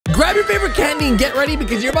Grab your favorite candy and get ready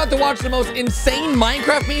because you're about to watch the most insane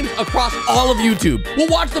Minecraft memes across all of YouTube. We'll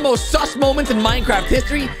watch the most sus moments in Minecraft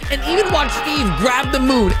history and even watch Steve grab the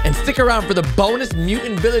moon, and stick around for the bonus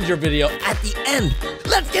mutant villager video at the end.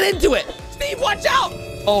 Let's get into it. Steve, watch out.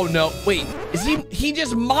 Oh no, wait, is he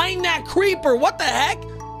just mined that creeper? What the heck?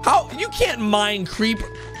 How? You can't mine creeper.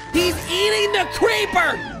 He's eating the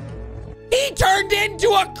creeper. He turned into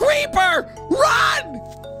a creeper. Run.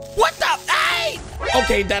 What the? Hey!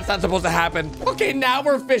 Okay, that's not supposed to happen. Okay, now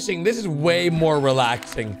we're fishing. This is way more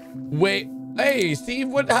relaxing. Wait, hey, Steve,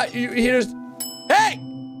 what? Here's. Hey!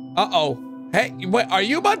 Uh-oh. Hey, wait, are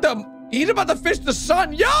you about to? He's about to fish the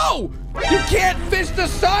sun. Yo! You can't fish the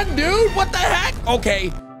sun, dude. What the heck?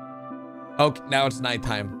 Okay. Okay, now it's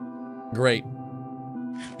nighttime. Great.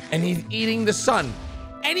 And he's eating the sun.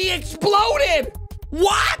 And he exploded!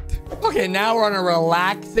 What? Okay, now we're on a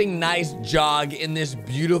relaxing, nice jog in this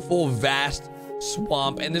beautiful, vast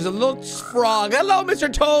swamp. And there's a little frog. Hello,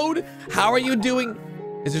 Mr. Toad. How are you doing?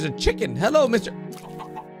 There's a chicken. Hello, Mr.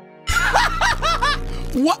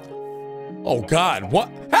 What? Oh, God. What?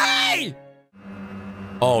 Hey!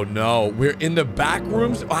 Oh, no. We're in the back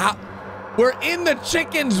rooms. Wow. We're in the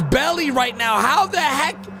chicken's belly right now. How the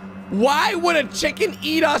heck? Why would a chicken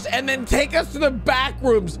eat us and then take us to the back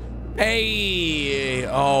rooms? Hey,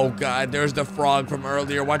 oh God, there's the frog from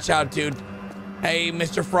earlier. Watch out, dude. Hey,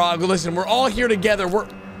 Mr. Frog, listen, we're all here together.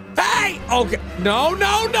 Hey, okay. No,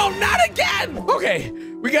 not again. Okay,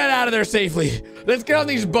 we got out of there safely. Let's get on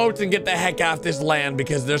these boats and get the heck off this land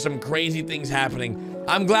because there's some crazy things happening.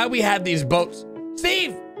 I'm glad we had these boats.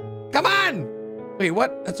 Steve, come on. Wait,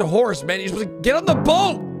 what? That's a horse, man. You're supposed to get on the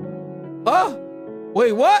boat. Huh?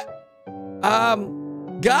 Wait, what?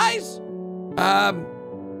 Guys?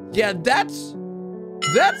 Yeah, that's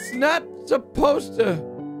not supposed to.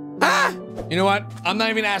 Ah! You know what? I'm not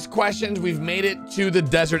even asked questions. We've made it to the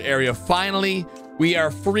desert area. Finally, we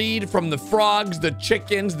are freed from the frogs, the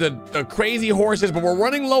chickens, the crazy horses, but we're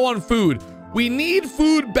running low on food. We need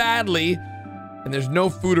food badly, and there's no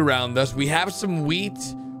food around us. We have some wheat.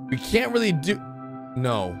 We can't really do.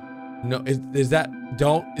 No, is that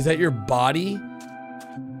your body?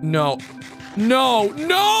 No.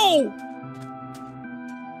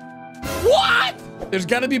 What? There's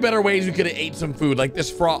got to be better ways we could have ate some food, like this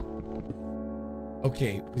frog.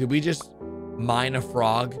 Okay, did we just mine a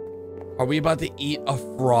frog? Are we about to eat a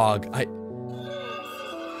frog?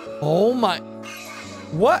 Oh my.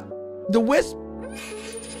 What? The wisp?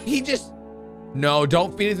 He just. No,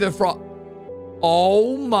 don't feed it to the frog.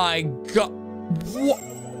 Oh my God. What?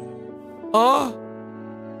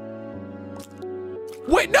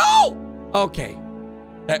 Wait, no! Okay.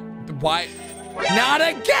 Why? Not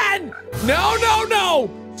again! No!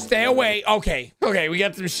 Stay away. Okay, we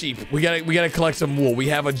got some sheep. We gotta collect some wool. We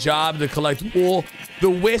have a job to collect wool. The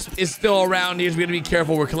wisp is still around here, so we gotta be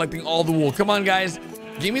careful. We're collecting all the wool. Come on, guys.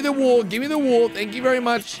 Give me the wool. Thank you very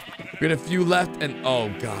much. We got a few left, and oh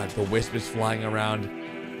God, the wisp is flying around.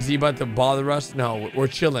 Is he about to bother us? No, we're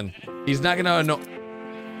chilling. He's not gonna know.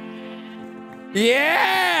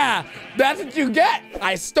 Yeah! That's what you get.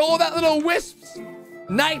 I stole that little wisp's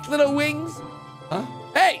nice little wings. Huh?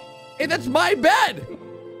 Hey, that's my bed.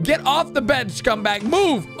 Get off the bed, scumbag.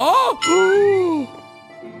 Move. Oh!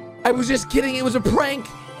 I was just kidding. It was a prank.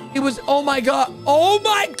 It was, oh my God. Oh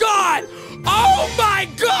my God. Oh my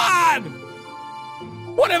God.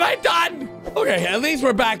 What have I done? Okay, at least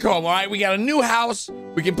we're back home, all right? We got a new house.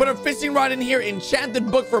 We can put a fishing rod in here. Enchanted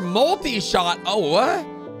book for multi-shot. Oh, what?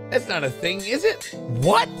 That's not a thing, is it?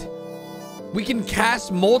 What? We can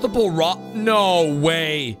cast multiple rock. No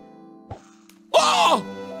way. Oh!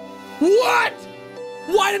 What?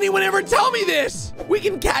 Why didn't anyone ever tell me this? We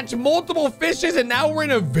can catch multiple fishes and now we're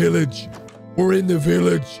in a village. We're in the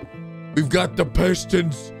village. We've got the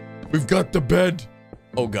pistons. We've got the bed.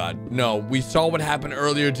 Oh God, no. We saw what happened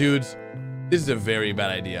earlier, dudes. This is a very bad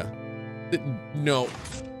idea. No.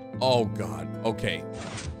 Oh God, okay.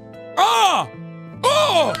 Ah!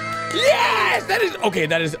 Oh, yes,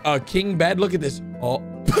 that is a king bed. Look at this. Oh.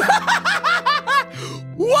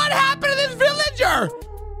 What happened to this villager?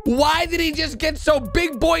 Why did he just get so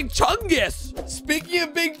big boy chungus? Speaking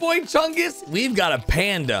of big boy chungus, we've got a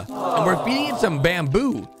panda and we're feeding it some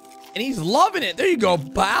bamboo and he's loving it. There you go,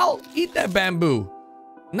 pal. Eat that bamboo.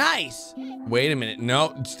 Nice. Wait a minute.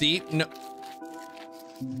 No, Steve, no.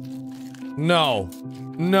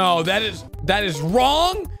 No, that is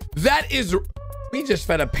wrong. That is. We just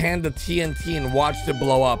fed a panda TNT and watched it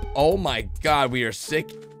blow up. Oh my God, we are sick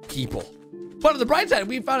people. But on the bright side,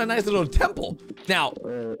 we found a nice little temple. Now,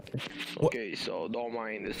 okay, so don't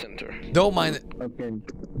mind the center. Don't mind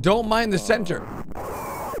the center.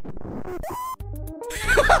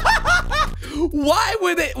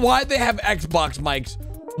 Why'd they have Xbox mics?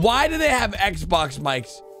 Why do they have Xbox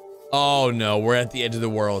mics? Oh no, we're at the edge of the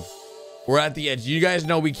world. We're at the edge. You guys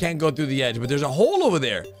know we can't go through the edge, but there's a hole over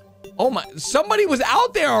there. Oh my, somebody was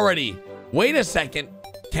out there already. Wait a second.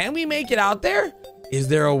 Can we make it out there? Is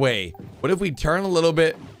there a way? What if we turn a little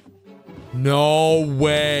bit? No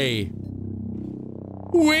way.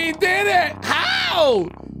 We did it. How?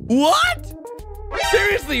 What?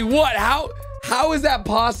 Seriously, what? How is that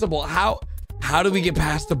possible? How do we get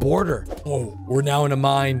past the border? Oh, we're now in a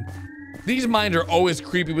mine. These mines are always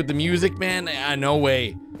creepy with the music, man. No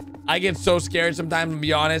way. I get so scared sometimes, to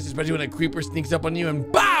be honest, especially when a creeper sneaks up on you and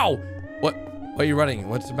bow! What? Why are you running?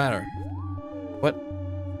 What's the matter? What?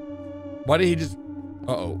 Why did he just...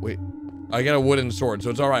 Uh-oh, wait. I got a wooden sword, so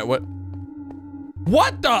it's all right. What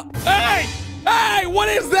the? Hey! Hey, what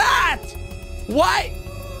is that? Why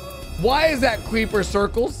is that creeper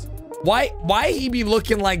circles? Why he be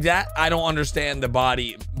looking like that? I don't understand the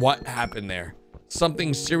body. What happened there?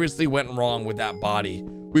 Something seriously went wrong with that body.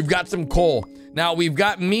 We've got some coal. Now we've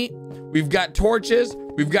got meat. We've got torches.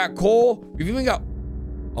 We've got coal. We've even got...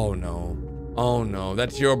 Oh no. Oh no.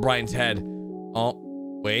 That's Herobrine's head. Oh,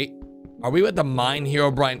 wait. Are we at the mine,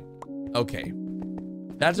 Herobrine? Okay.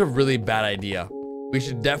 That's a really bad idea. We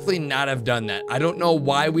should definitely not have done that. I don't know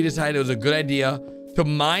why we decided it was a good idea to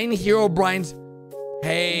mine Herobrine's...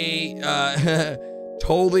 Hey,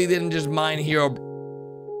 totally didn't just mine Hero...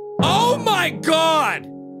 Oh my God!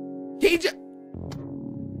 He just...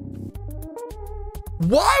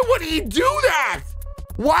 Why would he do that?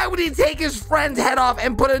 Why would he take his friend's head off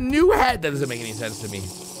and put a new head? That doesn't make any sense to me.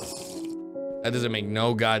 That doesn't make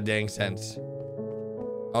no goddamn sense.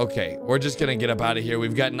 Okay, we're just gonna get up out of here.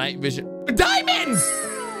 We've got night vision. Diamonds!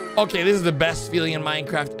 Okay, this is the best feeling in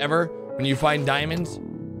Minecraft ever. When you find diamonds.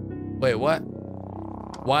 Wait, what?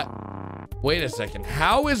 What? Wait a second.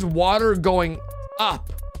 How is water going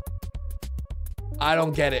up? I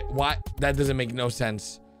don't get it. Why? That doesn't make no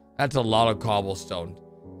sense. That's a lot of cobblestone.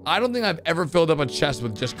 I don't think I've ever filled up a chest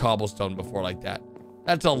with just cobblestone before like that.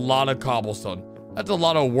 That's a lot of cobblestone. That's a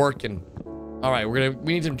lot of working. All right, we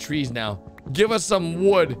need some trees now. Give us some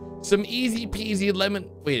wood. Some easy peasy lemon.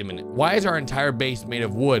 Wait a minute. Why is our entire base made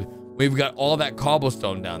of wood? We've got all that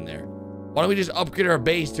cobblestone down there. Why don't we just upgrade our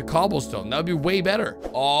base to cobblestone? That would be way better.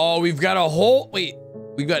 Oh, we've got a whole... Wait,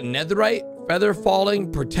 we've got netherite, feather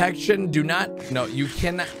falling, protection. Do not... No, you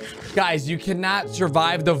cannot... Guys, you cannot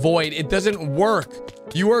survive the void. It doesn't work.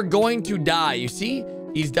 You are going to die. You see?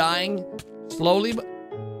 He's dying slowly, but...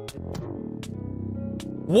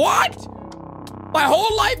 What? My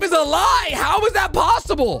whole life is a lie. How is that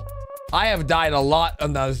possible? I have died a lot.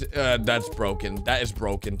 And that's broken. That is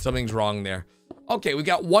broken. Something's wrong there. Okay, we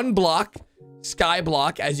got one block, sky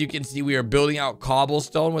block. As you can see, we are building out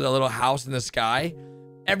cobblestone with a little house in the sky.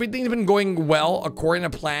 Everything's been going well according to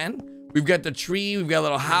plan. We've got the tree, we've got a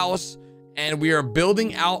little house, and we are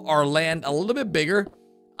building out our land a little bit bigger.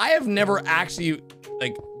 I have never actually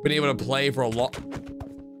like been able to play for a long...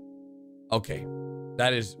 Okay,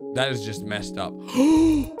 that is just messed up.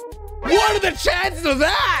 What are the chances of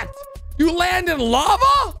that? You land in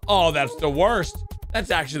lava? Oh, that's the worst. That's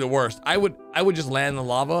actually the worst. I would just land in the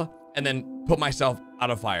lava and then put myself out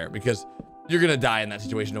of fire because you're gonna die in that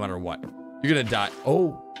situation no matter what. You're gonna die.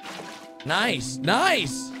 Oh, nice,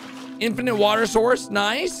 nice. Infinite water source,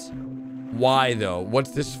 nice. Why though?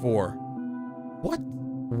 What's this for? What?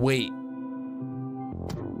 Wait.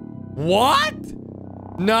 What?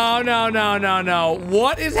 No, no, no, no, no.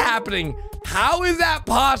 What is happening? How is that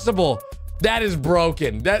possible? That is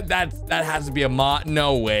broken. That has to be a mod.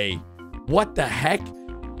 No way. What the heck?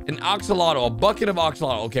 An oxalotl, a bucket of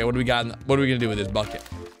oxalotl. Okay, what do we got? What are we gonna do with this bucket?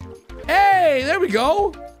 Hey, there we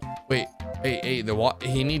go. Wait, hey,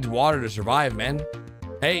 he needs water to survive, man.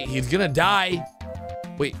 Hey, he's gonna die.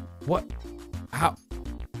 Wait, what? How?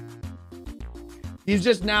 He's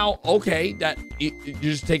just now, okay, you're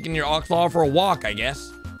just taking your oxalotl for a walk, I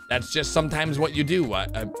guess. That's just sometimes what you do.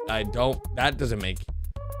 I don't, that doesn't make.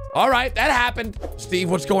 All right, that happened. Steve,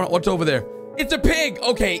 what's going on? What's over there? It's a pig.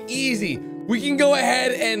 Okay, easy. We can go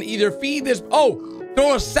ahead and either feed this. Oh,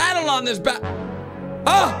 throw a saddle on this back.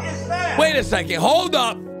 Oh, wait a second. Hold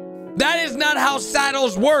up. That is not how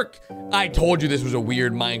saddles work. I told you this was a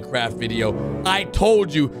weird Minecraft video. I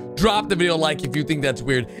told you. Drop the video like if you think that's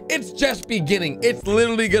weird. It's just beginning. It's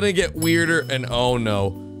literally gonna get weirder. And oh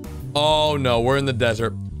no. Oh no, we're in the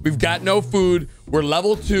desert. We've got no food. We're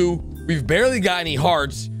level 2. We've barely got any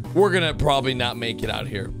hearts. We're gonna probably not make it out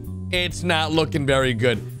here. It's not looking very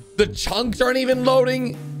good. The chunks aren't even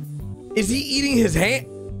loading. Is he eating his hand?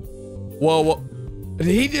 Whoa, whoa. Did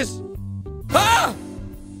he just... Ah!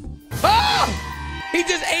 Ah! He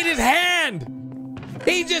just ate his hand.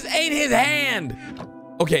 He just ate his hand.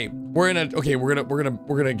 Okay, we're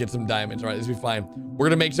gonna get some diamonds. All right, this will be fine. We're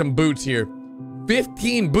gonna make some boots here.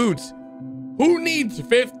 15 boots. Who needs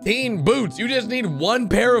 15 boots? You just need one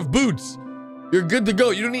pair of boots. You're good to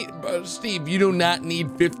go. You don't need, Steve, you do not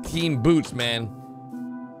need 15 boots, man.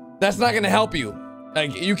 That's not gonna help you.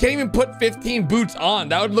 Like, you can't even put 15 boots on.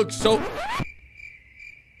 That would look so...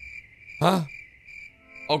 Huh?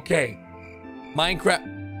 Okay.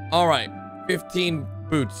 Minecraft. All right. 15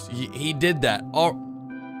 boots. He did that. All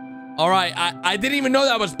right. I didn't even know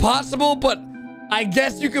that was possible, but I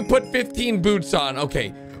guess you could put 15 boots on.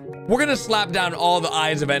 Okay. We're gonna slap down all the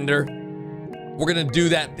eyes of Ender. We're gonna do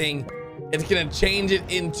that thing. It's gonna change it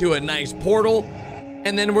into a nice portal,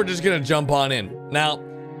 and then we're just gonna jump on in. Now,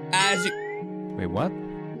 as you... Wait, what?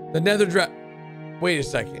 The nether drop. Wait a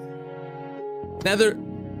second. Nether...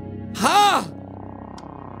 Ha!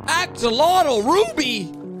 Axolotl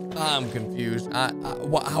Ruby! I'm confused.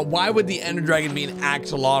 Why would the Ender Dragon be an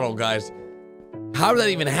axolotl, guys? How did that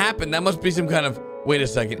even happen? That must be some kind of... Wait a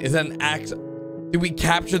second. Is that an ax... Did we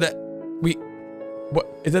capture that? What?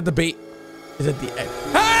 Is that the bait? Is that the...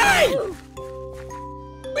 Hey!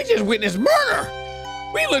 We just witnessed murder!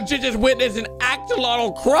 We legit just witnessed an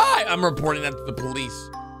axolotl cry! I'm reporting that to the police.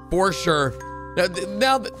 For sure.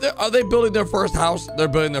 Now are they building their first house? They're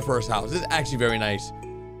building their first house. This is actually very nice.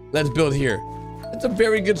 Let's build here. That's a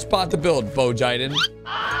very good spot to build, Bo Jiden.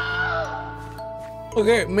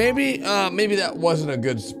 Okay, maybe that wasn't a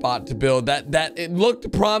good spot to build. That it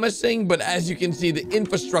looked promising, but as you can see, the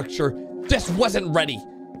infrastructure just wasn't ready.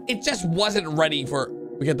 It just wasn't ready for...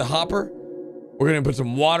 We get the hopper. We're gonna put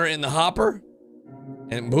some water in the hopper,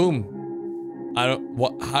 and boom.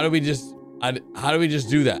 How do we just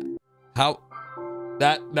do that? How?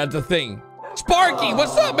 That's a thing. Sparky,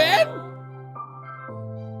 what's up, man?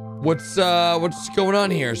 What's going on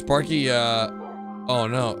here, Sparky? Oh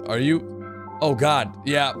no, are you? Oh God,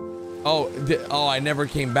 yeah. Oh, I never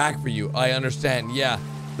came back for you. I understand. Yeah.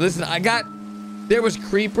 Listen, there was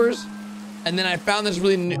creepers, and then I found this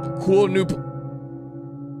really cool new.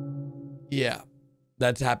 Yeah,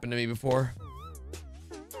 that's happened to me before.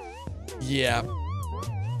 Yeah.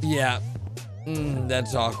 Yeah.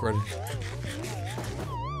 That's awkward.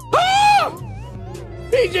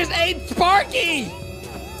 He just ate Sparky!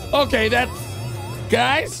 Okay,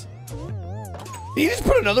 guys? Did he just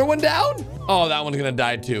put another one down? Oh, that one's gonna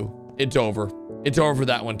die too. It's over. It's over for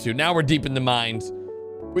that one too. Now we're deep in the mines.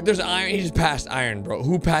 Wait, there's iron. He just passed iron, bro.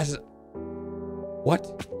 Who passes?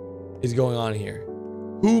 What is going on here?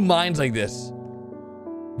 Who mines like this?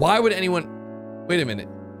 Why would anyone... Wait a minute.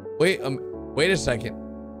 Wait a second.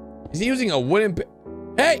 Is he using a wooden...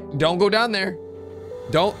 Hey, don't go down there.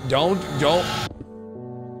 Don't.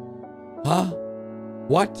 Huh?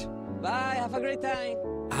 What? Bye, have a great time.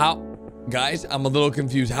 How? Guys, I'm a little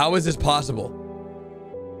confused. How is this possible?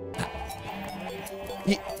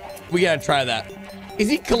 We gotta try that. Is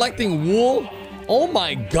he collecting wool? Oh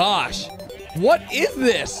my gosh. What is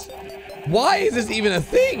this? Why is this even a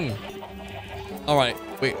thing? All right,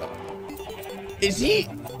 wait. Is he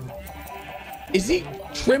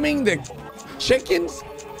trimming the chickens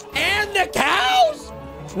and the cows?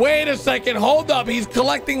 Wait a second, hold up. He's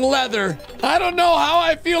collecting leather. I don't know how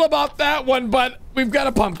I feel about that one, but we've got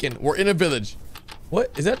a pumpkin. We're in a village.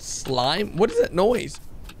 What is that slime? What is that noise?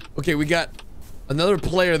 Okay, we got another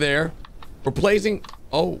player there. We're placing...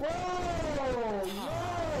 Oh.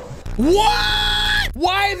 What?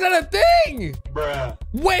 Why is that a thing? Bruh.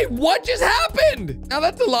 Wait, what just happened? Now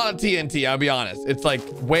that's a lot of TNT, I'll be honest. It's like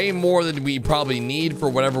way more than we probably need for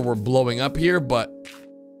whatever we're blowing up here, but...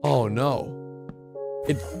 Oh no.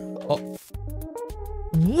 Oh.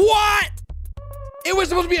 What? It was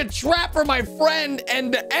supposed to be a trap for my friend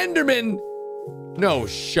and the Enderman. No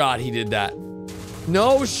shot he did that.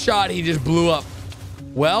 No shot he just blew up.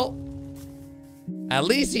 Well, at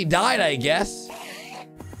least he died, I guess.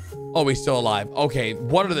 Oh, he's still alive. Okay,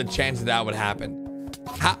 what are the chances that would happen?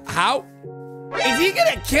 How? Is he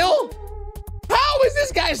gonna kill? How is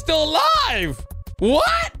this guy still alive?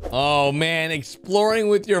 What? Oh man, exploring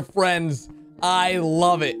with your friends. I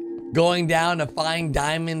love it. Going down to find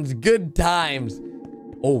diamonds, good times.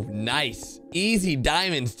 Oh, nice. Easy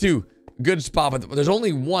diamonds too. Good spot, but there's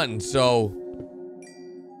only one, so.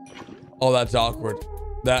 Oh, that's awkward.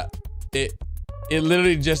 It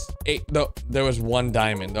literally just ate there was one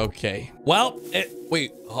diamond. Okay. Well,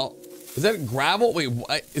 wait, is that gravel? Wait,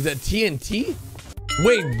 what? Is that TNT?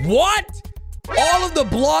 Wait, what? All of the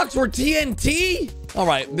blocks were TNT? All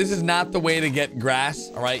right, this is not the way to get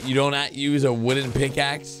grass. All right, you do not use a wooden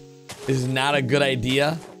pickaxe. This is not a good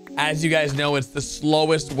idea. As you guys know, it's the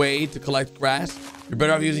slowest way to collect grass. You're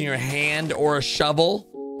better off using your hand or a shovel.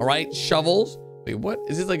 All right, shovels. Wait, what?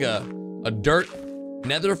 Is this like a dirt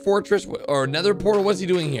nether fortress or nether portal? What's he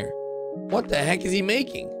doing here? What the heck is he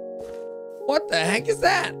making? What the heck is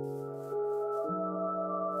that?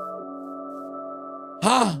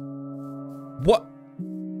 Huh?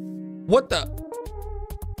 What the?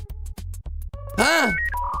 Huh?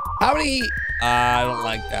 How did he? I don't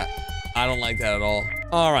like that. I don't like that at all.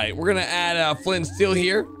 All right, we're gonna add flint and steel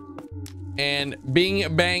here. And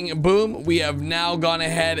bing, bang, boom. We have now gone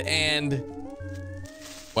ahead and,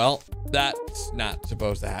 well, that's not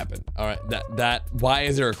supposed to happen. All right, why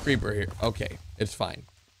is there a creeper here? Okay, it's fine.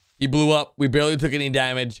 He blew up. We barely took any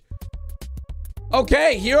damage.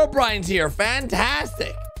 Okay, Hero Brian's here.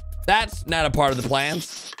 Fantastic. That's not a part of the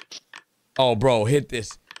plans. Oh, bro, hit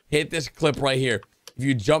this. Hit this clip right here. If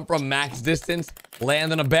you jump from max distance,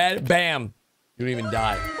 land on a bed, bam. You don't even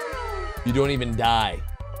die. You don't even die.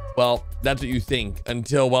 Well, that's what you think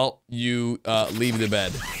until, well, you leave the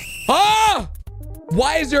bed. Ah!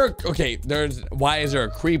 Why is there why is there a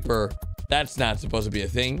creeper? That's not supposed to be a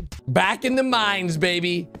thing. Back in the mines,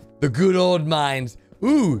 baby. The good old mines.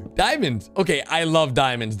 Ooh, diamonds. Okay, I love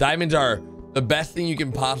diamonds. Diamonds are the best thing you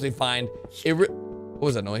can possibly find. What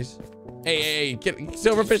was that noise? Hey, get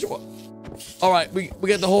silverfish. All right, we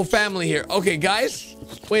got the whole family here. Okay, guys,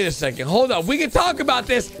 wait a second. Hold up. We can talk about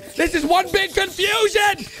this. This is one big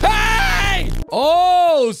confusion. Hey!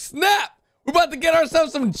 Oh, snap. We're about to get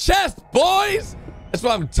ourselves some chests, boys. That's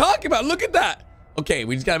what I'm talking about. Look at that. Okay,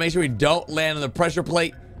 we just got to make sure we don't land on the pressure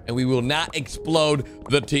plate and we will not explode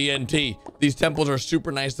the TNT. These temples are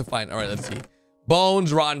super nice to find. All right, let's see.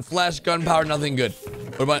 Bones, rotten flesh, gunpowder, nothing good.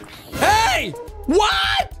 What about... Hey!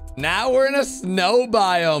 What? Now we're in a snow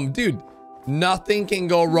biome. Dude, nothing can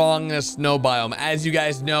go wrong in a snow biome. As you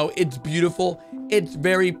guys know, it's beautiful. It's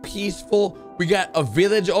very peaceful. We got a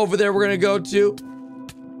village over there we're going to go to.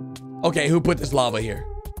 Okay, who put this lava here?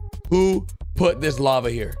 Who put this lava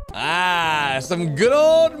here? Ah, some good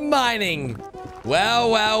old mining. Well.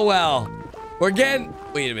 We're getting...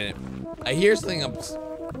 Wait a minute. I hear something.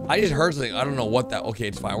 I just heard something. I don't know what that... Okay,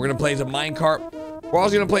 it's fine. We're going to play some minecart. We're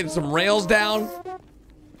also going to play some rails down.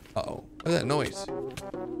 Uh-oh. What's that noise?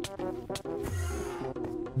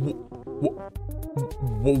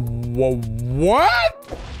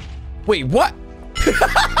 What? Wait, what?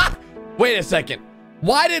 Wait a second.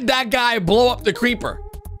 Why did that guy blow up the creeper?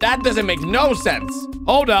 That doesn't make no sense.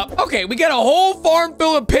 Hold up. Okay, we got a whole farm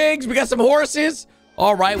full of pigs. We got some horses.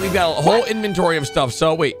 All right, we've got a whole inventory of stuff.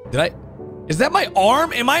 So, wait, is that my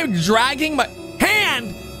arm? Am I dragging my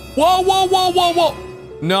hand? Whoa.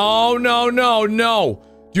 No.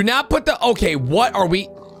 Do not put the... Okay, what are we...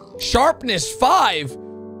 Sharpness 5?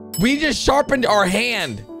 We just sharpened our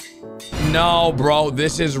hand. No, bro,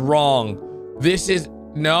 this is wrong. This is...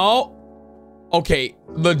 No. Okay,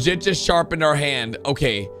 legit just sharpened our hand.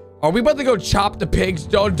 Okay, are we about to go chop the pigs?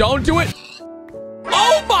 Don't do it.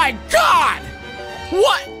 Oh my God!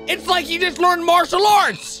 What? It's like he just learned martial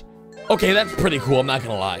arts. Okay, that's pretty cool. I'm not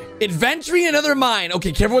gonna lie. Adventuring another mine.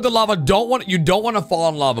 Okay, careful with the lava. You don't want to fall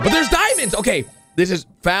in lava. But there's diamonds. Okay, this is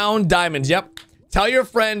found diamonds. Yep. Tell your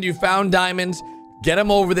friend you found diamonds. Get them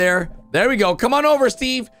over there. There we go. Come on over,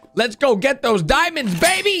 Steve. Let's go get those diamonds,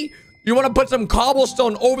 baby. You want to put some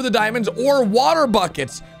cobblestone over the diamonds or water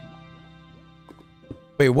buckets.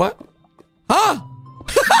 Wait, what? Huh?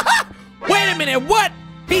 Wait a minute. What?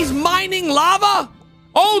 He's mining lava?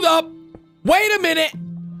 Hold up. Wait a minute.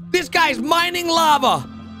 This guy's mining lava.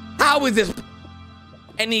 How is this?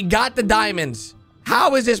 And he got the diamonds.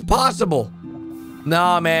 How is this possible?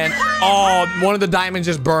 Nah, man. Oh, one of the diamonds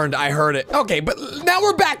just burned. I heard it. Okay, but now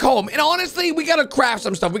we're back home. And honestly, we got to craft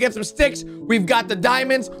some stuff. We got some sticks. We've got the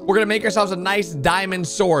diamonds. We're going to make ourselves a nice diamond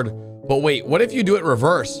sword. But wait, what if you do it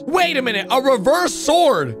reverse? Wait a minute. A reverse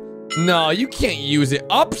sword? No, you can't use it.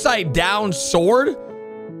 Upside down sword?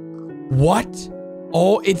 What?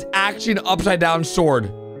 Oh, it's actually an upside down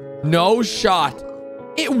sword. No shot.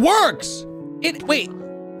 It works. Wait.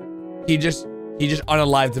 He just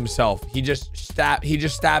unalived himself. He just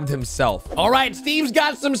stabbed himself. All right, Steve's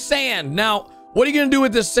got some sand. Now, what are you gonna do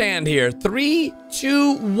with this sand here? 3,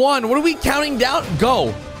 2, 1. What are we counting down?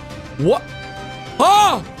 Go. What?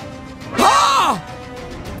 Oh! Ah!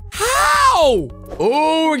 How?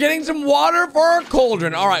 Oh, we're getting some water for our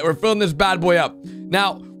cauldron. All right, we're filling this bad boy up.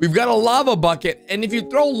 Now, we've got a lava bucket, and if you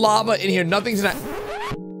throw lava in here, nothing's gonna...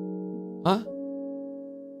 Huh?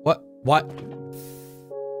 What?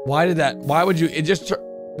 Why did that? Why would you? It just...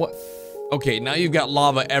 What? Okay, now you've got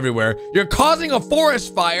lava everywhere. You're causing a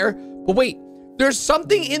forest fire. But wait, there's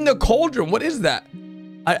something in the cauldron. What is that?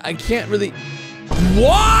 I can't really...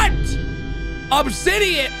 What?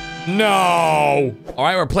 Obsidian? No. All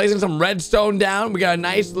right, we're placing some redstone down. We got a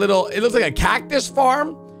nice little, it looks like a cactus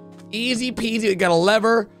farm. Easy peasy. We got a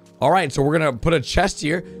lever. All right, so we're gonna put a chest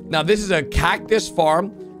here. Now this is a cactus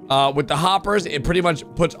farm with the hoppers. It pretty much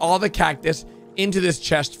puts all the cactus into this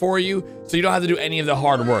chest for you, so you don't have to do any of the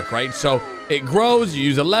hard work, right? So it grows. You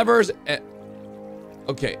use the levers.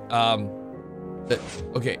 Okay.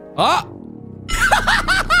 Okay. Ah!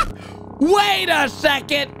 Wait a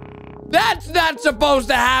second. That's not supposed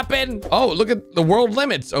to happen. Oh, look at the world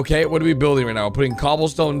limits. Okay, what are we building right now? We're putting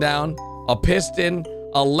cobblestone down, a piston,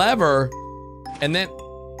 a lever, and then...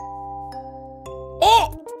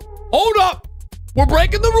 Oh! Hold up! We're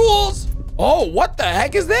breaking the rules! Oh, what the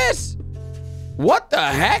heck is this? What the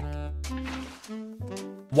heck?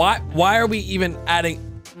 Why are we even adding...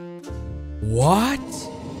 What?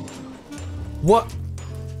 What?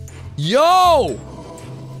 Yo!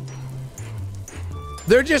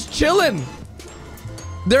 They're just chilling.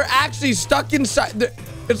 They're actually stuck inside.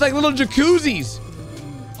 It's like little jacuzzis.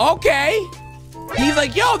 Okay. He's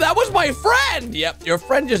like, yo, that was my friend. Yep, your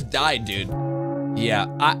friend just died, dude. Yeah,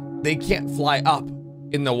 they can't fly up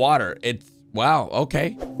in the water. It's, wow,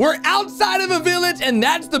 okay. We're outside of a village, and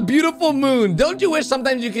that's the beautiful moon. Don't you wish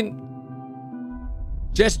sometimes you can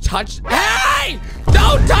just touch? Hey!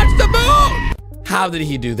 Don't touch the moon! How did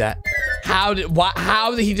he do that? How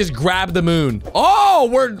did he just grab the moon? Oh,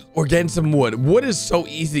 we're getting some wood. Wood is so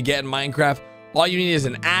easy to get in Minecraft. All you need is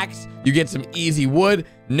an axe. You get some easy wood.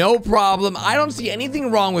 No problem. I don't see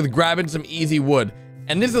anything wrong with grabbing some easy wood.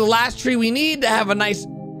 And this is the last tree we need to have a nice...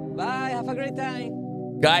 Bye, have a great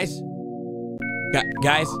time. Guys.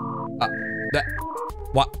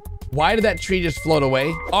 Why did that tree just float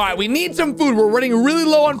away? All right, we need some food. We're running really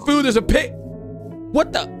low on food. There's a pig.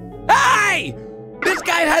 What the? Hey! This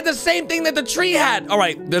guy had the same thing that the tree had. All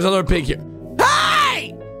right, there's another pig here.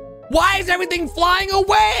 Hey! Why is everything flying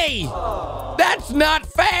away? That's not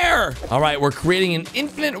fair. All right, we're creating an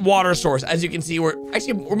infinite water source. As you can see, we're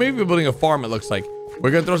maybe building a farm, it looks like.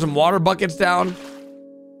 We're gonna throw some water buckets down.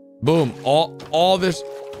 Boom, all this.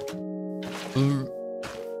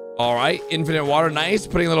 All right, infinite water, nice.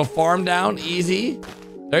 Putting a little farm down, easy.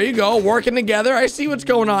 There you go, working together. I see what's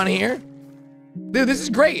going on here. Dude, this is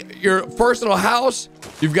great. Your first little house.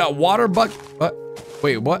 You've got water bucket. What?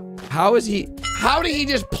 Wait, what? How did he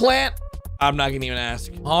just plant? I'm not gonna even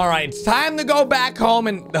ask. All right, it's time to go back home,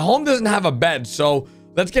 and the home doesn't have a bed, so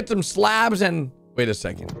let's get some slabs and wait a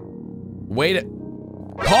second.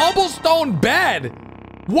 Cobblestone bed.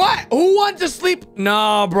 What? Who wants to sleep?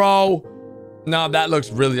 No, bro. No, that looks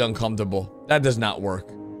really uncomfortable. That does not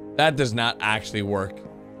work. That does not actually work.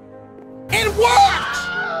 It worked!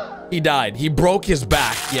 He died. He broke his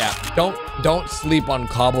back. Yeah, don't sleep on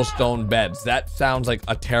cobblestone beds. That sounds like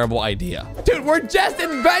a terrible idea. Dude, we're just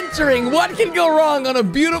adventuring. What can go wrong on a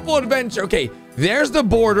beautiful adventure? Okay, there's the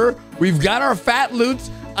border. We've got our fat loots.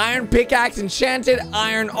 Iron pickaxe enchanted,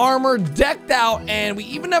 iron armor decked out, and we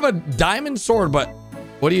even have a diamond sword. But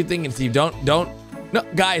what are you thinking, Steve? No,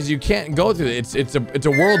 guys, you can't go through it. It's a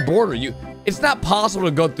world border. It's not possible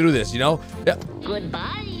to go through this, you know? Yeah.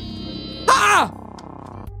 Goodbye. Ah!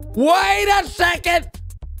 Wait a second.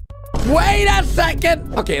 Wait a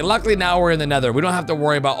second. Okay, luckily now we're in the nether. We don't have to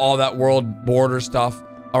worry about all that world border stuff.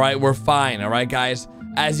 All right, we're fine. All right, guys.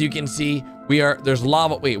 As you can see, there's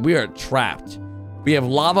lava. Wait, we are trapped. We have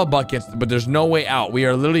lava buckets, but there's no way out. We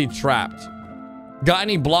are literally trapped. Got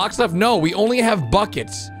any blocks left? No, we only have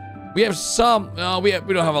buckets. We have some. No, we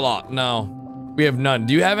don't have a lot. No, we have none.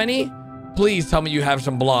 Do you have any? Please tell me you have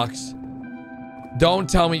some blocks. Don't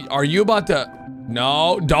tell me. Are you about to?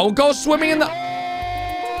 No, don't go swimming in the...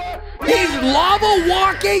 He's lava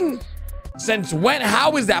walking? Since when?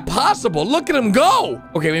 How is that possible? Look at him go.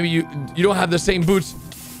 Okay, maybe you don't have the same boots.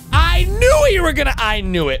 I knew you were gonna... I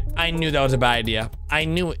knew it. I knew that was a bad idea. I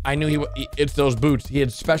knew it's those boots. He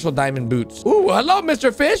had special diamond boots. Ooh, hello,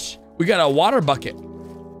 Mr. Fish. We got a water bucket.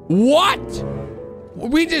 What?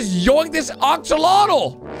 We just yoinked this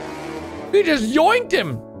oxalotl. We just yoinked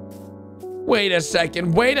him. Wait a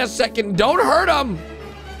second. Wait a second. Don't hurt him.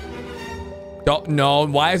 Don't. No.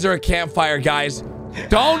 Why is there a campfire, guys?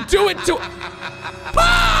 Don't do it to...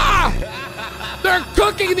 Ah! They're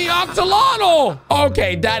cooking the oxalotl.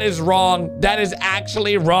 Okay, that is wrong. That is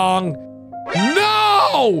actually wrong.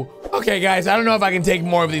 No! Okay, guys, I don't know if I can take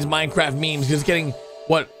more of these Minecraft memes. He's getting...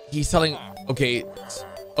 What? He's selling... Okay.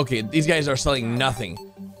 Okay, these guys are selling nothing.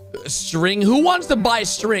 String? Who wants to buy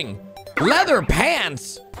string? Leather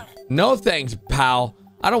pants? No thanks, pal.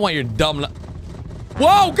 I don't want your dumb...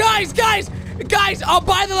 Whoa, guys! I'll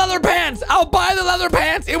buy the leather pants. I'll buy the leather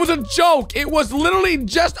pants. It was a joke. It was literally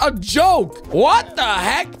just a joke. What the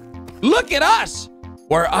heck? Look at us.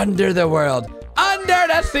 We're under the world. Under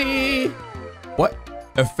the sea. What?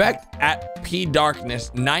 Effect at P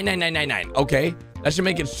darkness 99999. Okay. That should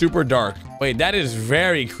make it super dark. Wait, that is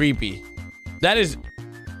very creepy. That is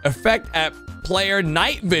effect at player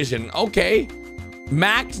night vision. Okay.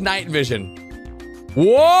 Max night vision.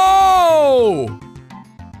 Whoa!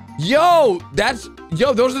 Yo, those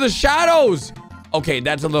are the shadows. Okay,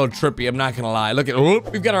 that's a little trippy. I'm not gonna lie. Look at,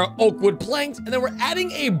 we've got our oak wood planks, and then we're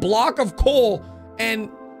adding a block of coal. And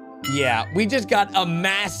yeah, we just got a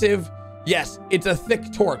massive, yes, it's a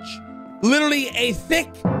thick torch. Literally a thick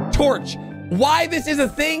torch. Why this is a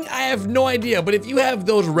thing, I have no idea. But if you have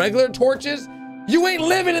those regular torches, you ain't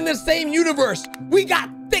living in the same universe. We got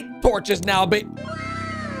thick torches now, babe.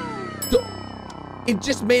 It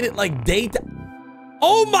just made it like daytime.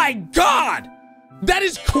 Oh my God, that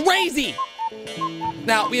is crazy.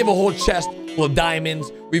 Now we have a whole chest full of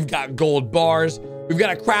diamonds. We've got gold bars. We've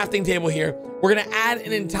got a crafting table here. We're gonna add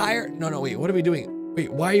an entire, no, wait, what are we doing?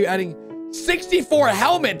 Wait, why are you adding 64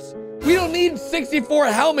 helmets? We don't need 64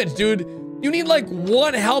 helmets, dude. You need like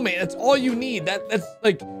one helmet. That's all you need. That's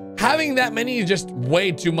like, having that many is just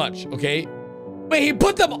way too much, okay? Wait, he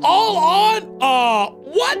put them all on?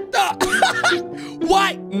 What the?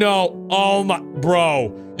 Why? No, oh my,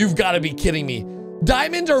 bro, you've got to be kidding me.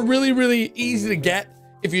 Diamonds are really, really easy to get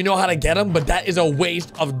if you know how to get them, but that is a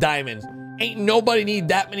waste of diamonds. Ain't nobody need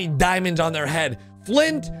that many diamonds on their head.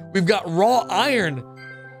 Flint, we've got raw iron.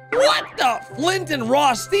 What the? Flint and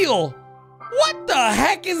raw steel? What the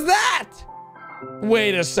heck is that?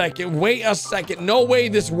 Wait a second, no way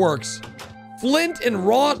this works. Flint and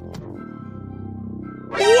raw.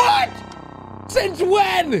 What? Since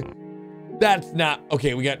when? That's not,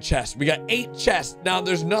 okay, we got chests. We got 8 chests. Now,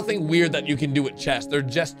 there's nothing weird that you can do with chests. They're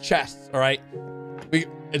just chests, all right?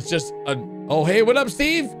 It's just a, oh, hey, what up,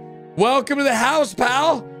 Steve? Welcome to the house,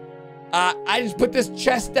 pal. I just put this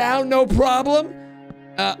chest down, no problem.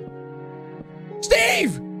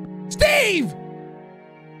 Steve!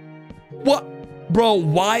 What? Bro,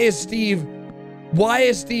 why is Steve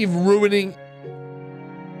ruining?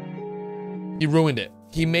 He ruined it.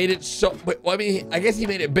 He made it so, but well, I mean, I guess he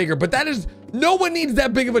made it bigger, but that is, no one needs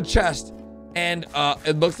that big of a chest. And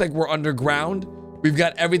it looks like we're underground. We've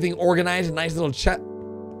got everything organized, a nice little chest.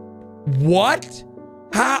 What?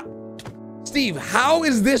 How? Steve, how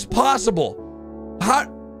is this possible? How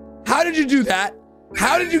did you do that?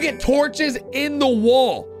 How did you get torches in the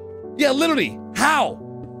wall? Yeah, literally, how?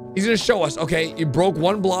 He's gonna show us. Okay, you broke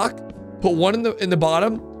one block, put one in the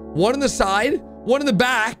bottom, one on the side, one in the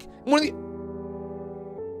back, one in the...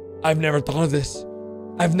 I've never thought of this.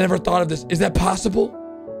 I've never thought of this. Is that possible?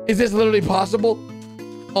 Is this literally possible?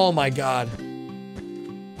 Oh my God.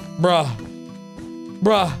 Bruh,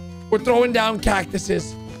 we're throwing down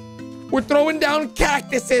cactuses.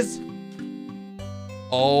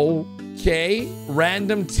 Okay,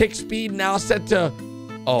 random tick speed now set to,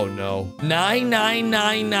 oh no,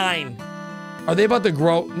 9999. Are they about to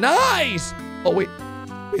grow? Nice. Oh wait,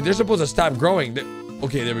 they're supposed to stop growing.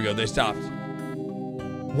 Okay, there we go, they stopped.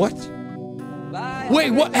 What? Bye.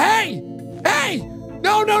 Wait, what? Hey,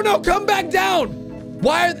 no, come back down.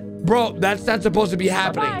 Why are bro, that's not supposed to be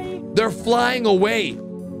happening. Bye-bye. They're flying away.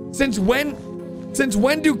 Since when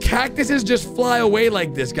do cactuses just fly away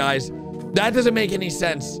like this, guys? That doesn't make any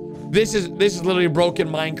sense. This is literally broken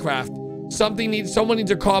Minecraft. Someone needs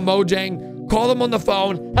to call Mojang. Call them on the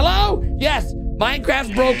phone. Hello? Yes,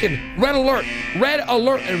 Minecraft's broken. Red alert.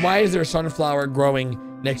 And why is there a sunflower growing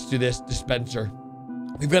next to this dispenser?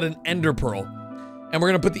 We've got an ender pearl. And we're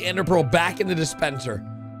gonna put the ender pearl back in the dispenser.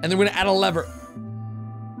 And then we're gonna add a lever.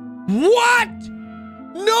 What?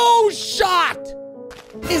 No shot.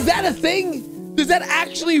 Is that a thing? Does that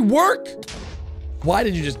actually work? Why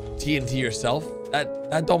did you just TNT yourself?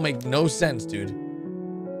 That don't make no sense, dude.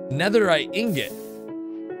 Netherite ingot.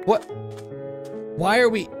 What? Why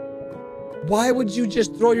would you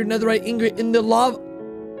just throw your netherite ingot in the lava?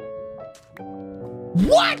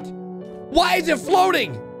 What? Why is it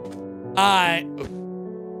floating?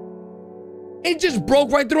 It just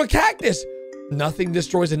broke right through a cactus. Nothing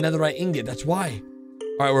destroys a netherite ingot. That's why.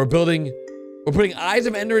 All right, we're putting eyes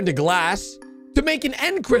of ender into glass to make an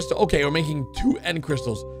end crystal. Okay, we're making 2 end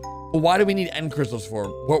crystals. But why do we need end crystals for?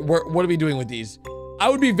 What are we doing with these? I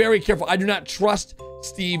would be very careful. I do not trust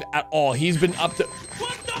Steve at all. He's been up to...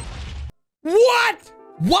 What?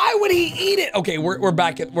 Why would he eat it? Okay, we're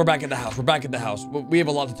back at the house. We have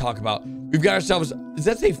a lot to talk about. We've got ourselves, does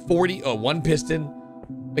that say 40? Oh, 1 piston.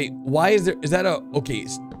 Wait, why is that a, okay.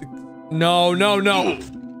 No.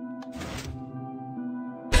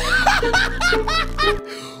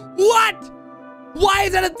 What? Why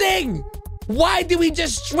is that a thing? Why did we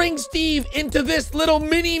just shrink Steve into this little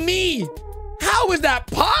mini me? How is that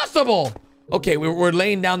possible? Okay, we're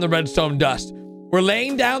laying down the redstone dust. We're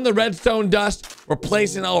laying down the redstone dust. We're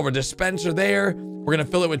placing it over dispenser there. We're gonna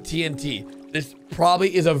fill it with TNT. This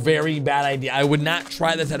probably is a very bad idea. I would not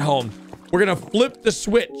try this at home. We're gonna flip the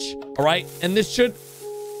switch, all right? And this should...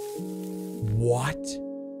 What?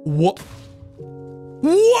 What?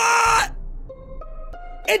 What?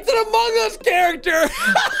 It's an Among Us character.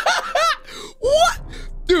 What?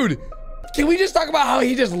 Dude, can we just talk about how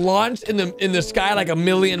he just launched in the sky like a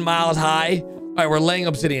million miles high? All right, we're laying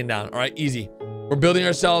obsidian down. All right, easy. We're building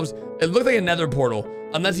ourselves. It looks like a nether portal,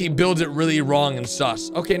 unless he builds it really wrong and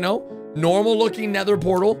sus. Okay, no. Normal looking nether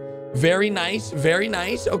portal. Very nice, very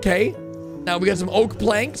nice. Okay. Now we got some oak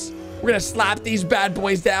planks. We're gonna slap these bad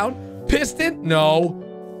boys down. Piston?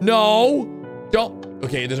 No. No. Don't.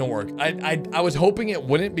 Okay, it doesn't work. I was hoping it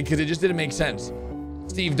wouldn't because it just didn't make sense.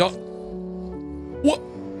 Steve, don't. What?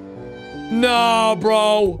 No,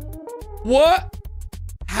 bro. What?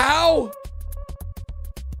 How?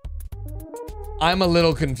 I'm a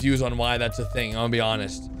little confused on why that's a thing. I'm gonna be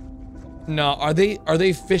honest. No, are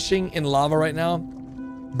they fishing in lava right now?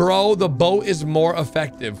 Bro, the boat is more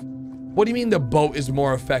effective. What do you mean the boat is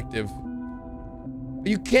more effective?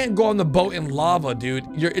 You can't go on the boat in lava, dude.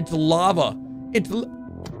 It's lava.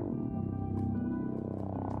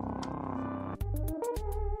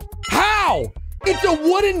 How? It's a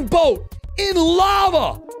wooden boat in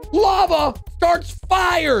lava. Lava starts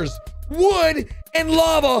fires. Wood and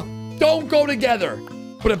lava don't go together.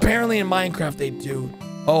 But apparently in Minecraft they do.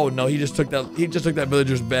 Oh no, he just took that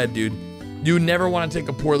villager's bed, dude. You never want to take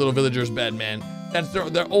a poor little villager's bed, man. That's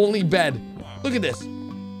their only bed. Look at this.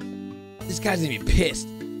 This guy's gonna be pissed.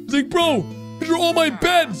 He's like, bro, these are all my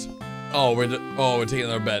beds. Oh, we're taking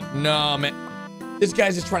another bed. No, man. This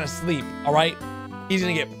guy's just trying to sleep, all right? He's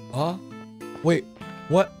gonna get, huh? Wait,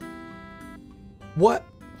 what? What?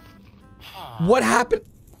 What happened?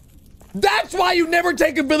 That's why you never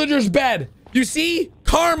take a villager's bed. You see?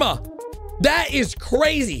 Karma. That is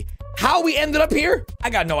crazy. How we ended up here? I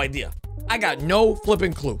got no idea. I got no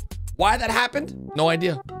flipping clue. Why that happened? No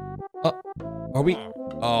idea. Are we?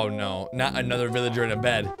 Oh no, not another villager in a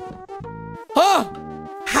bed. Huh?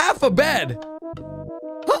 Half a bed.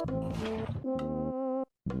 Huh?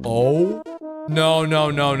 Oh, no, no,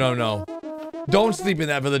 no, no, no. Don't sleep in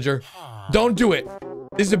that villager. Don't do it.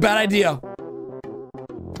 This is a bad idea.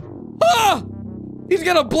 Ah! He's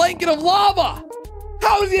got a blanket of lava.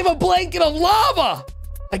 How does he have a blanket of lava?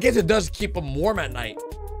 I guess it does keep him warm at night.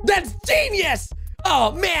 That's genius.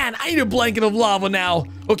 Oh man, I need a blanket of lava now.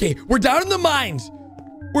 Okay, we're down in the mines.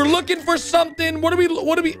 We're looking for something. What do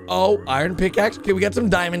we, oh, iron pickaxe. Okay, we got some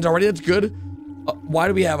diamonds already. That's good. Why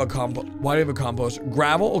do we have a compost?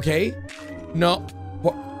 Gravel, okay. No,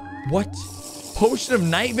 what? Potion of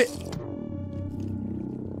night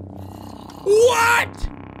What?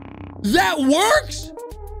 That works?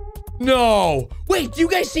 No. Wait, do you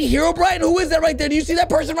guys see Herobrine? Who is that right there? Do you see that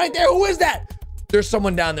person right there? Who is that? There's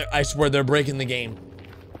someone down there. I swear they're breaking the game.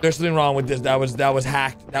 There's something wrong with this. That was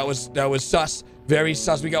hacked. That was sus. Very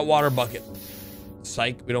sus. We got water bucket.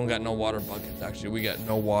 Psych. We don't got no water buckets. Actually, we got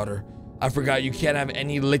no water. I forgot you can't have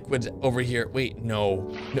any liquids over here. Wait, no.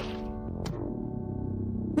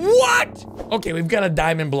 What? Okay, we've got a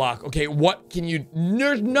diamond block. Okay, what can you...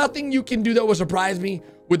 There's nothing you can do that will surprise me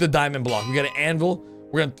with the diamond block. We got an anvil.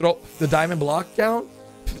 We're gonna throw the diamond block down.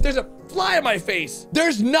 There's a fly in my face.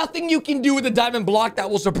 There's nothing you can do with the diamond block that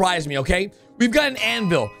will surprise me, okay? We've got an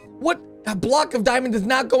anvil. What? A block of diamond does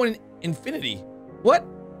not go in infinity. What?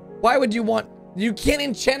 Why would you want... You can't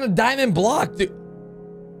enchant a diamond block, dude.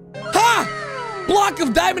 Ha! Block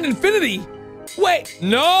of diamond infinity? Wait.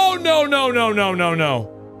 No, no, no, no, no, no,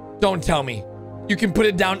 no. Don't tell me. You can put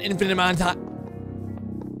it down infinite amount of time.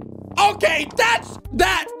 Okay,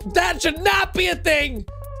 that should not be a thing.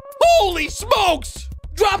 Holy smokes!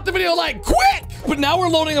 Drop the video like quick! But now we're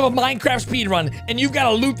loading up a Minecraft speedrun, and you've got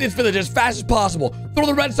to loot this village as fast as possible. Throw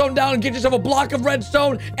the redstone down and get yourself a block of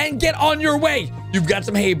redstone and get on your way. You've got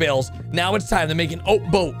some hay bales. Now it's time to make an oat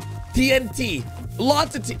boat. TNT.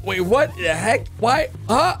 Lots of wait, what the heck? Why?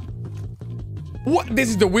 Huh? What? This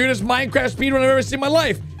is the weirdest Minecraft speedrun I've ever seen in my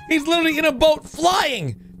life. He's literally in a boat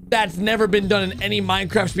flying. That's never been done in any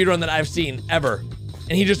Minecraft speedrun that I've seen, ever.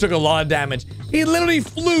 And he just took a lot of damage. He literally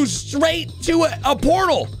flew straight to a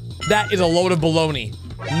portal. That is a load of baloney.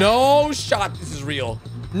 No shot this is real.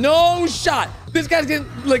 No shot. This guy's getting,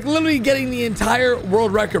 like, literally getting the entire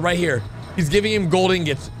world record right here. He's giving him gold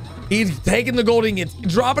ingots. He's taking the gold ingots,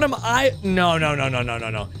 dropping him no, no, no, no, no, no,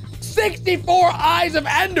 no. 64 eyes of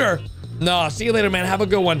Ender. No, see you later, man. Have a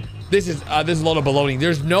good one. This is a load of baloney.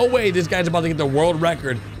 There's no way this guy's about to get the world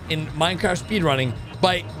record in Minecraft speedrunning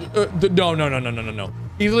by... no.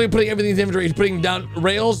 He's literally putting everything in his inventory. He's putting down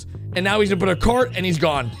rails, and now he's gonna put a cart, and he's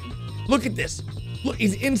gone. Look at this. Look,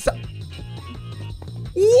 he's inside.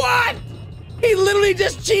 What? He literally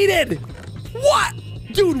just cheated. What?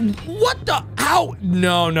 Dude, what the? How?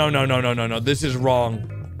 No. This is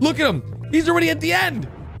wrong. Look at him. He's already at the end.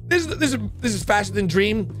 This is faster than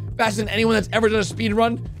Dream. Faster than anyone that's ever done a speed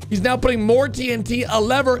run. He's now putting more TNT, a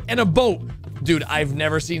lever, and a boat. Dude, I've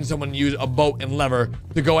never seen someone use a boat and lever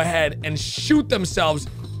to go ahead and shoot themselves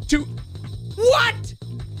to... What?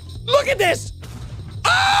 Look at this.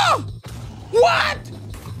 Oh! What?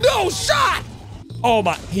 No shot! Oh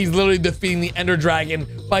my, he's literally defeating the Ender Dragon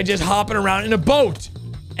by just hopping around in a boat.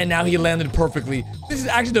 And now he landed perfectly. This is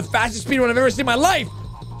actually the fastest speedrun I've ever seen in my life.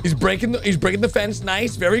 He's breaking the fence.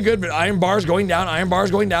 Nice, very good. But iron bars going down, iron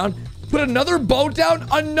bars going down. Put another boat down,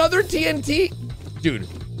 another TNT. Dude,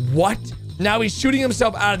 what? Now he's shooting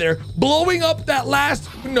himself out of there, blowing up that last,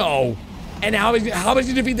 no. And how is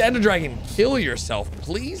he defeat the Ender Dragon? Kill yourself,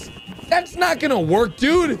 please. That's not gonna work,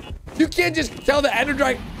 dude. You can't just tell the Ender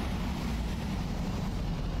Dragon.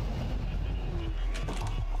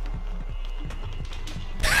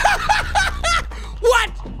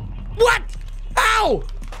 What? How?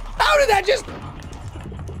 How did that just...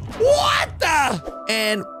 What the?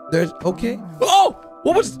 And there's... Okay. Oh!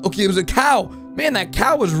 What was... Okay, it was a cow. Man, that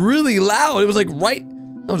cow was really loud. It was like right...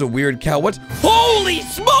 That was a weird cow. What's... Holy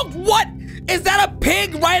smoke! What? Is that a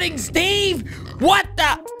pig riding Steve? What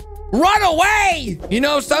the... Run away! You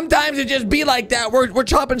know, sometimes it just be like that. We're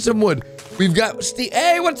chopping some wood. We've got Steve...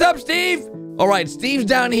 Hey, what's up, Steve? All right, Steve's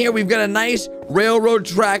down here. We've got a nice railroad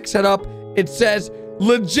track set up. It says...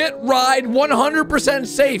 Legit ride, 100%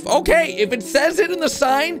 safe. Okay, if it says it in the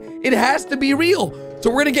sign, it has to be real. So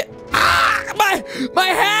we're gonna get, my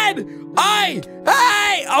head.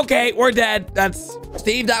 Hey, okay, we're dead. That's,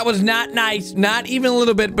 Steve, that was not nice. Not even a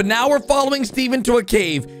little bit, but now we're following Steve into a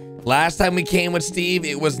cave. Last time we came with Steve,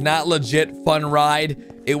 it was not legit fun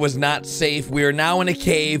ride. It was not safe. We are now in a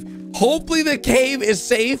cave. Hopefully the cave is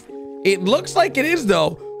safe. It looks like it is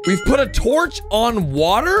though. We've put a torch on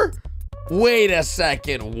water. Wait a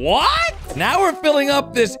second, what? Now we're filling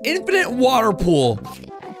up this infinite water pool.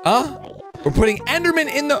 Huh? We're putting Enderman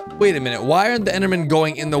in the... Wait a minute, why aren't the Enderman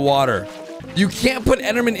going in the water? You can't put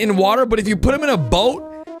Enderman in water, but if you put him in a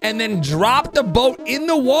boat and then drop the boat in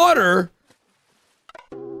the water...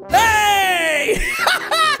 Hey!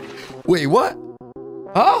 Wait, what?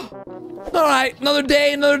 Huh? All right, another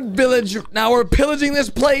day, another village. Now we're pillaging this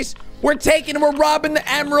place. We're robbing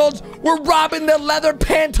the emeralds. We're robbing the leather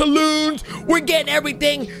pantaloons. We're getting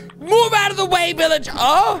everything. Move out of the way, village.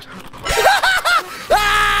 Oh.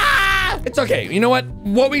 Ah! It's okay. You know what?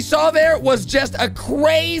 What we saw there was just a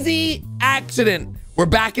crazy accident. We're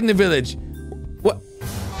back in the village. What?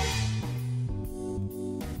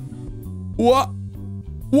 What?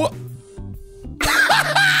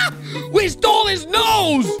 We stole his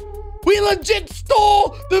nose. We legit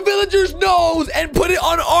stole the villager's nose and put it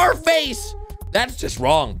on our face. That's just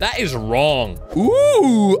wrong. That is wrong.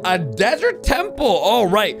 Ooh, a desert temple. All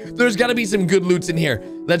right, there's gotta be some good loots in here.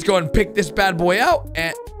 Let's go and pick this bad boy out.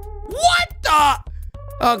 And what the?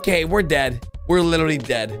 Okay, we're dead. We're literally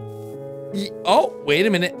dead. Oh, wait a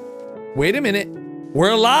minute. Wait a minute.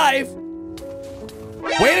 We're alive.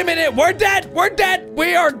 Wait a minute. We're dead. We're dead.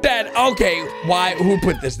 We are dead. Okay, why? Who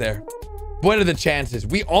put this there? What are the chances?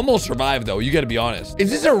 We almost survived, though. You gotta be honest. Is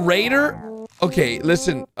this a raider? Okay,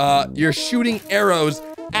 listen. You're shooting arrows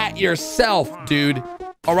at yourself, dude.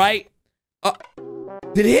 All right?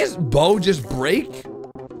 Did his bow just break?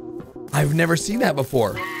 I've never seen that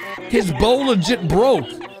before. His bow legit broke.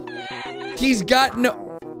 He's got no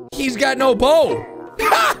bow.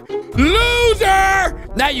 Ha! Loser!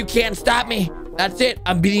 Now you can't stop me. That's it.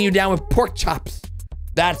 I'm beating you down with pork chops.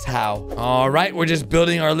 That's how. All right, we're just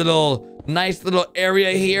building our nice little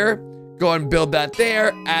area here. Go and build that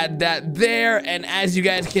there, add that there, and as you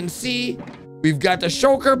guys can see, we've got the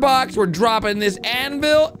shulker box. We're dropping this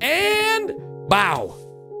anvil, and wow.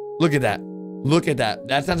 Look at that. Look at that.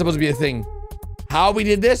 That's not supposed to be a thing. How we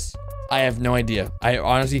did this, I have no idea. I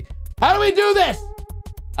honestly, how do we do this?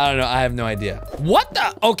 I don't know. I have no idea. What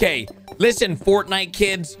the? Okay, listen, Fortnite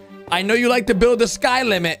kids. I know you like to build the sky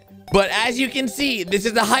limit, but as you can see, this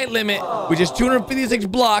is the height limit, which is 256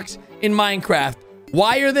 blocks in Minecraft.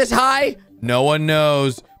 Why you're this high? No one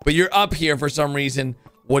knows, but you're up here for some reason.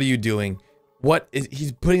 What are you doing? What is,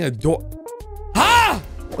 he's putting a door. Ha!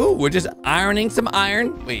 Ooh, we're just ironing some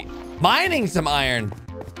iron. Wait, mining some iron.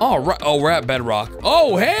 All right. Oh, we're at bedrock.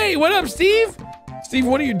 Oh, hey, what up, Steve? Steve,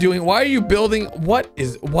 what are you doing? Why are you building?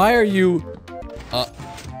 Why are you,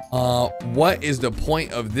 what is the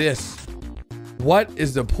point of this? What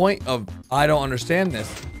is the point of, I don't understand this.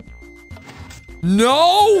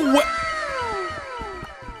 No!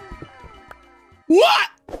 What?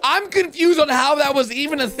 I'm confused on how that was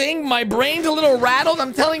even a thing. My brain's a little rattled.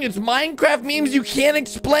 I'm telling you, it's Minecraft memes you can't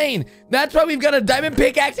explain. That's why we've got a diamond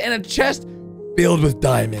pickaxe and a chest filled with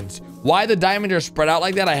diamonds. Why the diamonds are spread out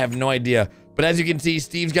like that, I have no idea. But as you can see,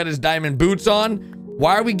 Steve's got his diamond boots on.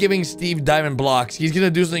 Why are we giving Steve diamond blocks? He's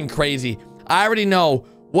gonna do something crazy. I already know.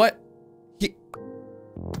 What?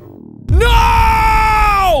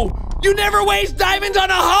 No! You never waste diamonds on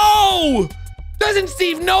a hoe! Doesn't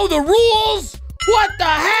Steve know the rules? What the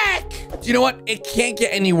heck? You know what? It can't get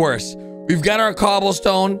any worse. We've got our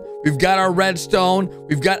cobblestone. We've got our redstone.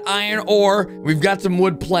 We've got iron ore. We've got some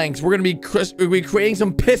wood planks. We're going to be creating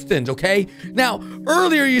some pistons, okay? Now,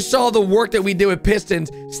 earlier you saw the work that we did with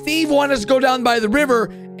pistons. Steve wanted us to go down by the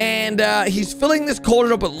river, and he's filling this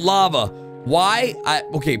cauldron up with lava. Why?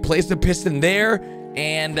 Okay, place the piston there,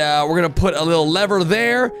 and we're going to put a little lever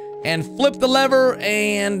there, and flip the lever,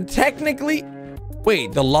 and technically...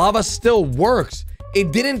 Wait, the lava still works.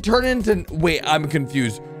 It didn't turn into... Wait, I'm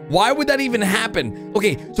confused. Why would that even happen?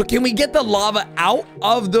 Okay, so can we get the lava out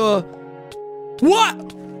of the...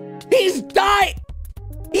 What? He's died.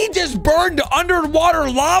 He just burned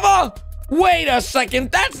underwater lava? Wait a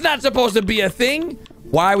second. That's not supposed to be a thing.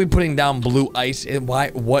 Why are we putting down blue ice? And why?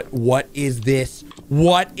 What is this?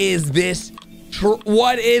 What is this?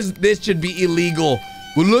 What is this? Should be illegal.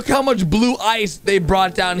 Well, look how much blue ice they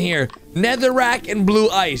brought down here. Netherrack and blue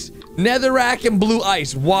ice. Netherrack and blue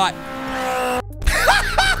ice. What?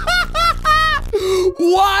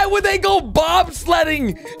 Why would they go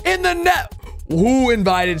bobsledding in the net? Who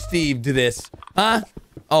invited Steve to this? Huh?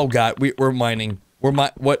 Oh God, we're mining.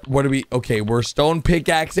 What are we? Okay, we're stone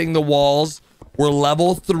pickaxing the walls. We're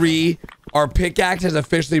level 3. Our pickaxe is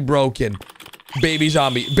officially broken. Baby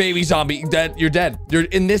zombie, dead. You're dead. You're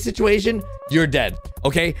in this situation. You're dead.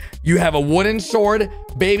 Okay, you have a wooden sword,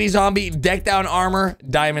 baby zombie, deck down armor,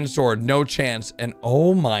 diamond sword, no chance. And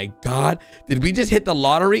oh my God, did we just hit the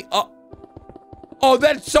lottery? Oh,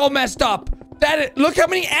 that's so messed up. Look how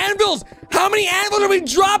many anvils. How many anvils are we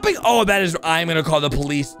dropping? Oh, that is, I'm gonna call the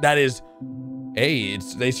police. That is, hey,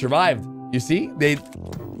 they survived. You see,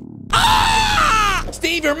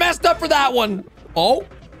 Steve, you're messed up for that one. Oh,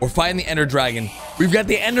 we're fighting the Ender Dragon. We've got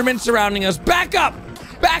the Enderman surrounding us. Back up.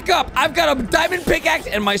 Back up. I've got a diamond pickaxe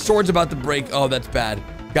and my sword's about to break. Oh, that's bad.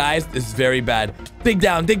 Guys, this is very bad. Dig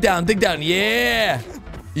down, dig down, dig down. Yeah.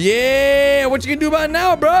 Yeah. What you gonna do about it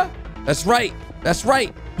now, bruh? That's right. That's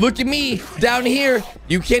right. Look at me down here.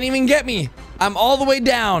 You can't even get me. I'm all the way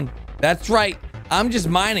down. That's right. I'm just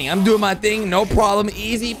mining. I'm doing my thing. No problem.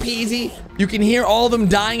 Easy peasy. You can hear all of them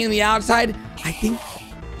dying in the outside. I think...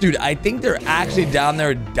 Dude, I think they're actually down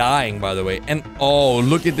there dying, by the way. And, oh,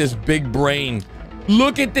 look at this big brain.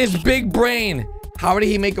 Look at this big brain. How did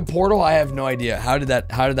he make a portal? I have no idea. How did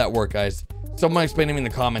that work, guys? Someone explain to me in the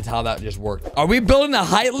comments how that just worked. Are we building the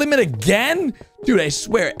height limit again? Dude, I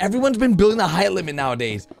swear, everyone's been building the height limit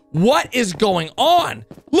nowadays. What is going on?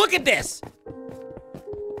 Look at this.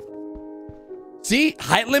 See,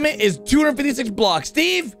 height limit is 256 blocks.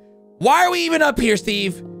 Steve, why are we even up here,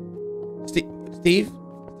 Steve? Steve,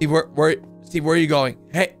 where are you going?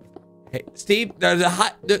 Hey, Steve, the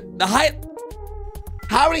height.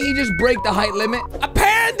 How did he just break the height limit? A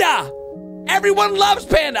panda! Everyone loves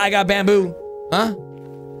panda. I got bamboo. Huh?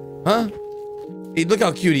 Hey, look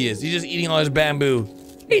how cute he is. He's just eating all his bamboo.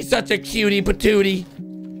 He's such a cutie patootie.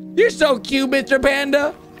 You're so cute, Mr.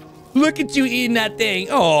 Panda. Look at you eating that thing.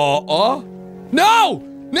 Oh. No!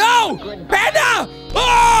 No! Panda!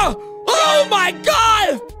 Oh my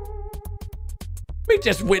God! We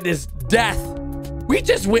just witnessed death.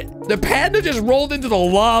 The panda just rolled into the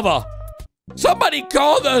lava. Somebody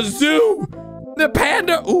call the zoo. The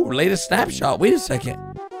panda. Ooh, latest snapshot. Wait a second.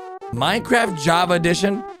 Minecraft Java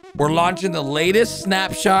Edition. We're launching the latest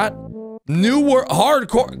snapshot. New world,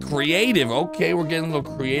 hardcore, creative. Okay, we're getting a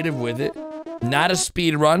little creative with it. Not a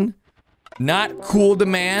speed run. Not cool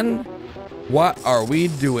demand. What are we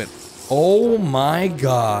doing? Oh my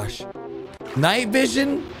gosh. Night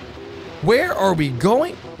vision. Where are we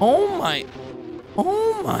going? Oh my.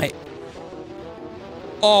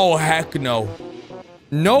 Oh, heck no.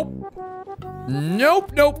 Nope.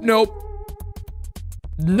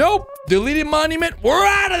 Deleted monument. We're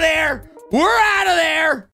out of there.